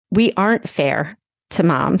We aren't fair to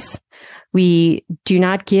moms. We do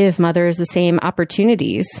not give mothers the same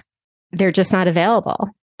opportunities. They're just not available.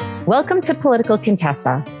 Welcome to Political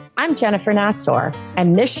Contessa. I'm Jennifer Nassour,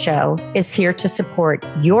 and this show is here to support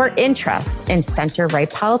your interest in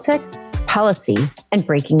center-right politics, policy, and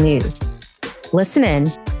breaking news. Listen in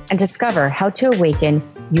and discover how to awaken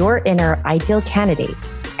your inner ideal candidate.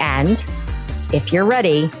 And if you're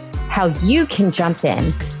ready, how you can jump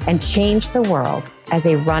in and change the world as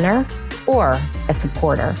a runner or a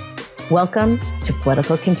supporter. Welcome to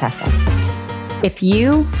Political Contessa. If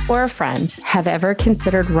you or a friend have ever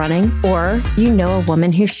considered running, or you know a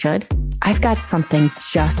woman who should, I've got something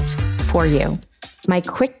just for you. My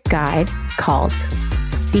quick guide called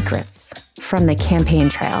Secrets from the Campaign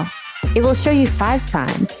Trail. It will show you 5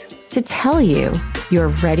 signs to tell you you're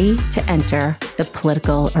ready to enter the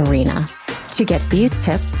political arena. To get these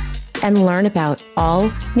tips and learn about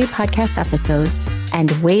all new podcast episodes and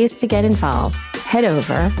ways to get involved, head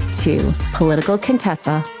over to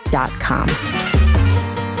politicalcontessa.com.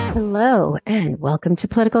 Hello, and welcome to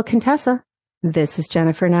Political Contessa. This is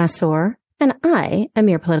Jennifer Nassour, and I am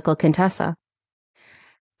your Political Contessa.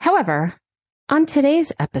 However, on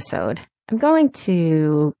today's episode, I'm going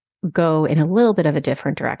to go in a little bit of a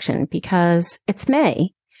different direction because it's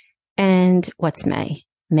May. And what's May?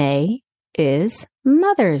 May is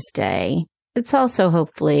Mother's Day. It's also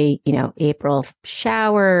hopefully, April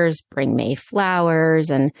showers, bring May flowers.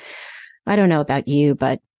 And I don't know about you,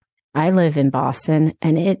 but I live in Boston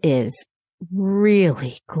and it is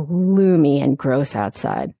really gloomy and gross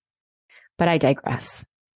outside. But I digress.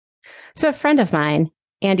 So a friend of mine,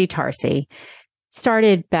 Andy Tarsi,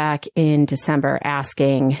 started back in December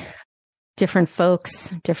asking different folks,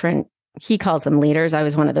 he calls them leaders. I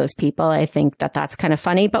was one of those people. I think that that's kind of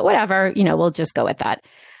funny, but whatever, we'll just go with that.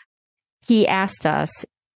 He asked us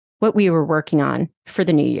what we were working on for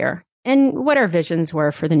the new year and what our visions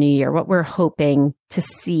were for the new year, what we're hoping to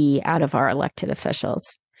see out of our elected officials.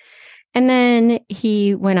 And then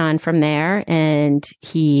he went on from there and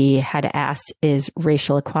he had asked, is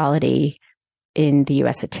racial equality in the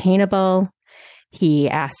U.S. attainable? He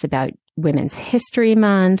asked about Women's History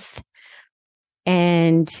Month.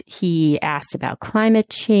 And he asked about climate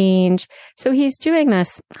change. So he's doing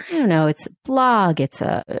this, I don't know, it's a blog, it's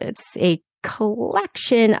a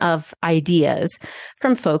collection of ideas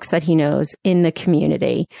from folks that he knows in the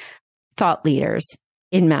community, thought leaders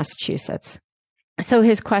in Massachusetts. So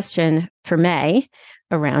his question for May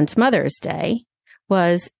around Mother's Day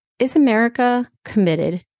was, is America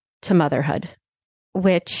committed to motherhood?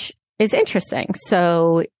 Which is interesting.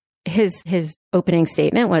 So his opening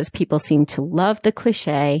statement was, people seem to love the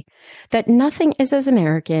cliche that nothing is as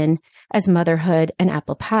American as motherhood and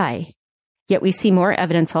apple pie. Yet we see more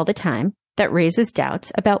evidence all the time that raises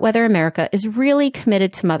doubts about whether America is really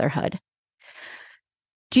committed to motherhood.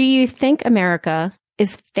 Do you think America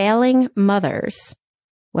is failing mothers?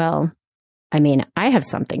 Well, I have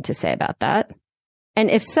something to say about that.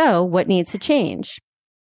 And if so, what needs to change?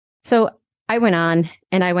 So I went on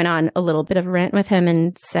a little bit of a rant with him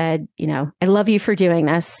and said, I love you for doing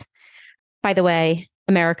this. By the way,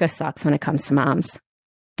 America sucks when it comes to moms.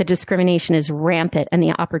 The discrimination is rampant and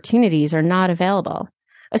the opportunities are not available,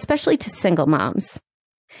 especially to single moms.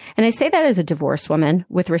 And I say that as a divorced woman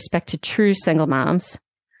with respect to true single moms.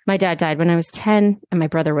 My dad died when I was 10 and my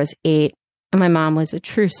brother was 8, and my mom was a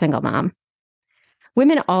true single mom.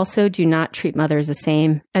 Women also do not treat mothers the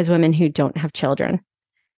same as women who don't have children.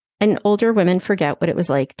 And older women forget what it was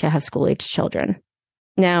like to have school-age children.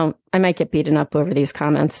 Now, I might get beaten up over these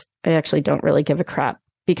comments. I actually don't really give a crap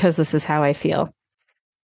because this is how I feel.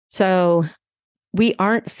 So we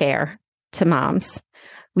aren't fair to moms.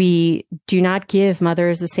 We do not give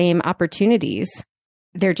mothers the same opportunities.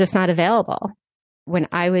 They're just not available. When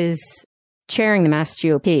I was chairing the Mass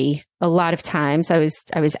GOP, a lot of times I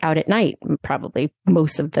was out at night. Probably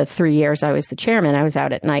most of the 3 years I was the chairman, I was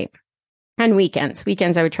out at night. On weekends,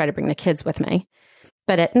 I would try to bring the kids with me.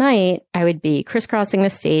 But at night, I would be crisscrossing the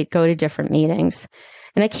state, go to different meetings.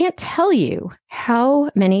 And I can't tell you how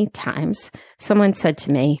many times someone said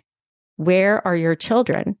to me, where are your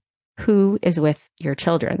children? Who is with your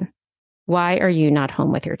children? Why are you not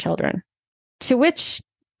home with your children? To which,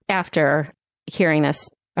 after hearing this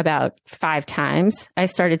about 5 times, I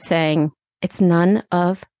started saying, it's none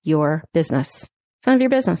of your business. It's none of your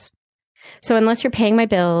business. So unless you're paying my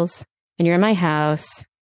bills, and you're in my house,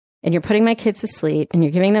 and you're putting my kids to sleep, and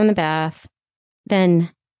you're giving them the bath,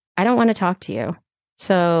 then I don't want to talk to you.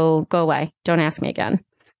 So go away. Don't ask me again.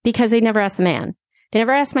 Because they never asked the man. They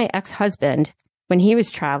never asked my ex-husband when he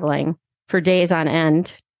was traveling for days on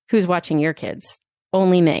end, who's watching your kids?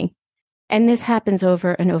 Only me. And this happens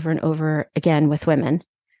over and over and over again with women.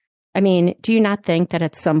 I mean, do you not think that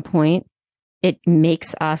at some point it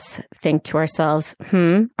makes us think to ourselves,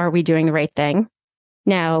 are we doing the right thing?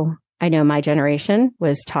 Now, I know my generation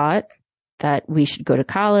was taught that we should go to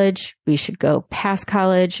college, we should go past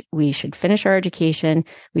college, we should finish our education,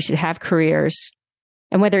 we should have careers.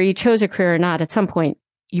 And whether you chose a career or not, at some point,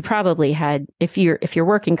 you probably had, if you're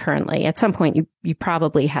working currently, at some point you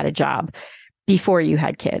probably had a job before you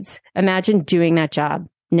had kids. Imagine doing that job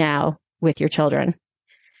now with your children.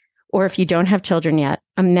 Or if you don't have children yet,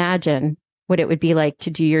 imagine what it would be like to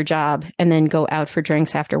do your job and then go out for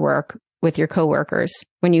drinks after work with your coworkers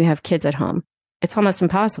when you have kids at home. It's almost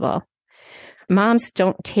impossible. Moms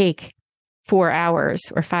don't take 4 hours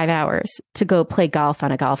or 5 hours to go play golf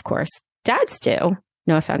on a golf course. Dads do.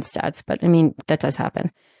 No offense, dads, but I mean, that does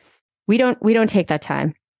happen. We don't take that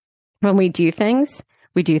time. When we do things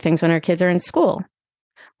when our kids are in school.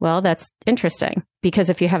 Well, that's interesting because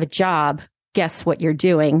if you have a job, guess what you're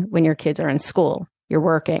doing when your kids are in school? You're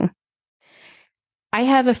working. I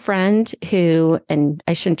have a friend who, and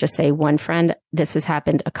I shouldn't just say one friend, this has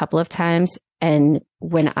happened a couple of times. And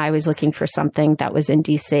when I was looking for something that was in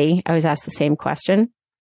DC, I was asked the same question.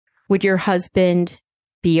 Would your husband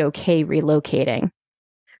be okay relocating?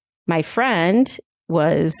 My friend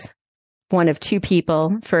was one of 2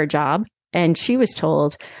 people for a job. And she was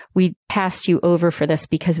told, we passed you over for this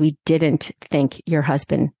because we didn't think your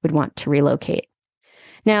husband would want to relocate.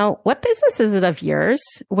 Now, what business is it of yours,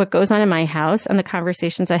 what goes on in my house and the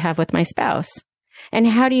conversations I have with my spouse? And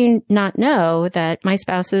how do you not know that my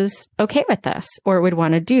spouse is okay with this or would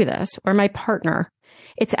want to do this or my partner?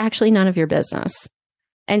 It's actually none of your business.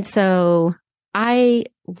 And so I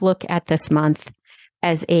look at this month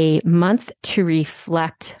as a month to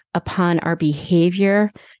reflect upon our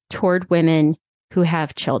behavior toward women who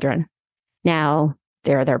have children. Now,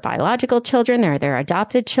 they're their biological children, they're their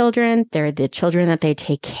adopted children, they're the children that they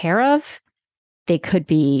take care of. They could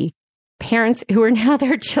be parents who are now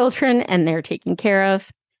their children and they're taking care of.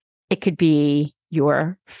 It could be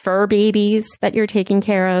your fur babies that you're taking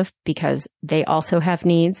care of because they also have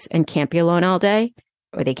needs and can't be alone all day,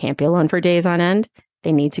 or they can't be alone for days on end.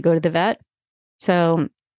 They need to go to the vet. So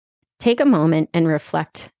take a moment and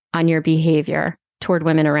reflect on your behavior toward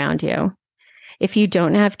women around you. If you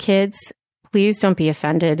don't have kids, please don't be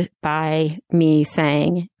offended by me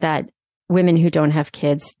saying that women who don't have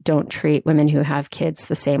kids don't treat women who have kids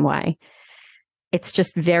the same way. It's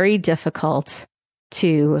just very difficult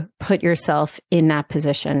to put yourself in that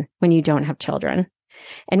position when you don't have children.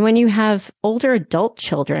 And when you have older adult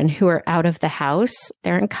children who are out of the house,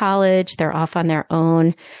 they're in college, they're off on their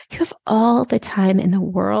own, you have all the time in the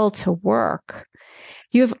world to work.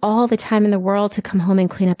 You have all the time in the world to come home and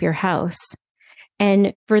clean up your house.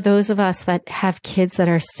 And for those of us that have kids that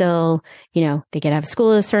are still, they get out of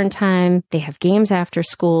school at a certain time, they have games after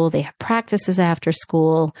school, they have practices after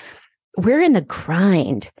school. We're in the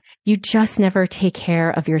grind. You just never take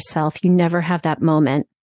care of yourself. You never have that moment.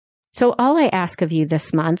 So all I ask of you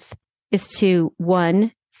this month is to,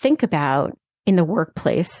 1, think about in the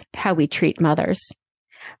workplace how we treat mothers.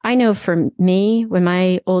 I know for me, when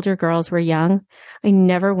my older girls were young, I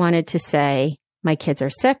never wanted to say, my kids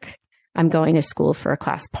are sick. I'm going to school for a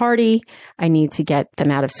class party. I need to get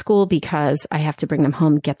them out of school because I have to bring them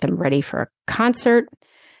home, get them ready for a concert.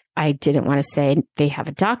 I didn't want to say they have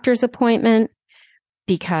a doctor's appointment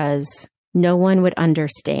because no one would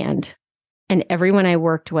understand. And everyone I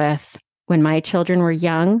worked with when my children were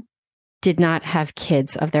young did not have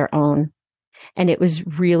kids of their own. And it was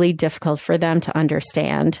really difficult for them to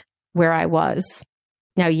understand where I was.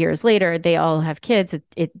 Now, years later, they all have kids.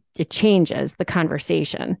 It changes the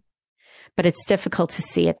conversation, but it's difficult to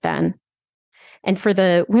see it then. And for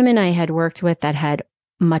the women I had worked with that had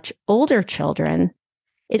much older children,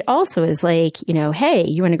 it also is like, hey,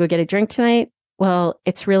 you want to go get a drink tonight? Well,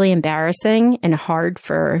 it's really embarrassing and hard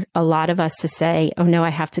for a lot of us to say, oh no, I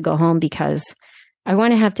have to go home because I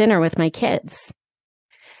want to have dinner with my kids.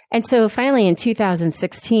 And so finally in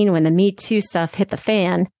 2016, when the Me Too stuff hit the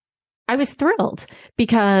fan, I was thrilled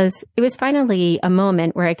because it was finally a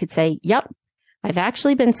moment where I could say, yep, I've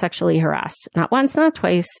actually been sexually harassed. Not once, not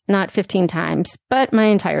twice, not 15 times, but my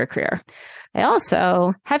entire career. I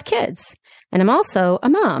also have kids and I'm also a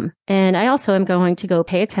mom. And I also am going to go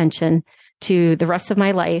pay attention to the rest of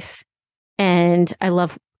my life. And I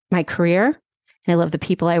love my career and I love the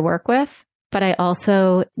people I work with, but I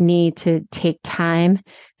also need to take time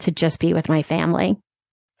to just be with my family.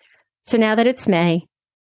 So now that it's May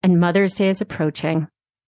and Mother's Day is approaching,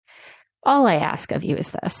 all I ask of you is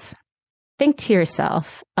this. Think to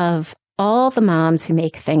yourself of all the moms who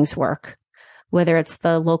make things work, whether it's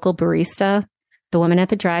the local barista, the woman at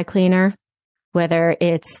the dry cleaner, whether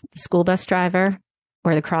it's the school bus driver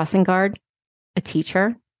or the crossing guard, a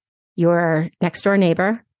teacher, your next door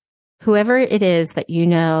neighbor, whoever it is that you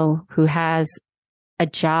know who has a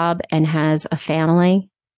job and has a family,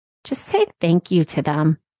 just say thank you to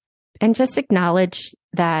them and just acknowledge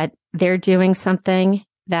that they're doing something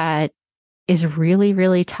that is really,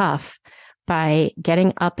 really tough by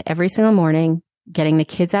getting up every single morning, getting the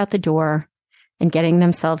kids out the door, and getting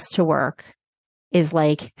themselves to work is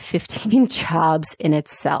like 15 jobs in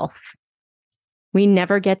itself. We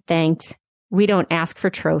never get thanked. We don't ask for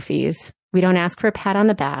trophies. We don't ask for a pat on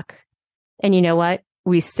the back. And you know what?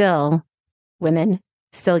 Women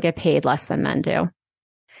still get paid less than men do.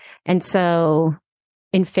 And so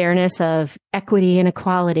in fairness of equity and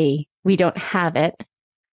equality, we don't have it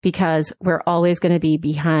because we're always going to be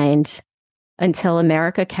behind until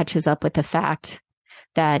America catches up with the fact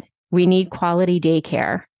that we need quality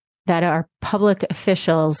daycare, that our public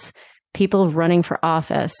officials, people running for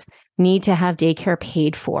office, need to have daycare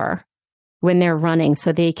paid for when they're running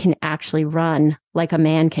so they can actually run like a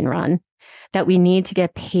man can run, that we need to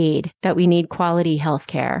get paid, that we need quality health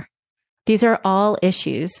care. These are all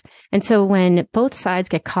issues. And so when both sides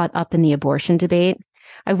get caught up in the abortion debate,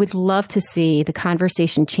 I would love to see the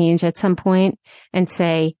conversation change at some point and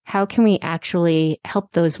say, how can we actually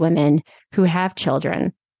help those women who have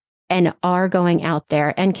children and are going out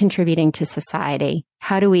there and contributing to society?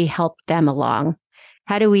 How do we help them along?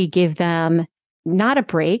 How do we give them not a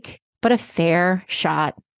break, but a fair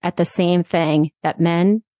shot at the same thing that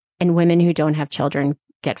men and women who don't have children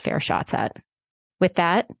get fair shots at? With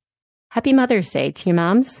that, happy Mother's Day to you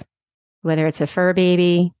moms, whether it's a fur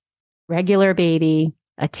baby, regular baby,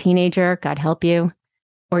 a teenager, God help you,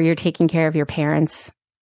 or you're taking care of your parents.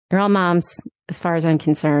 You're all moms, as far as I'm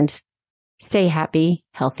concerned. Stay happy,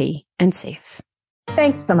 healthy, and safe.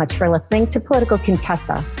 Thanks so much for listening to Political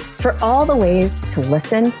Contessa. For all the ways to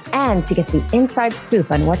listen and to get the inside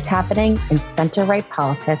scoop on what's happening in center-right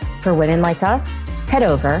politics for women like us, head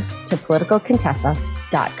over to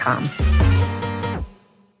politicalcontessa.com.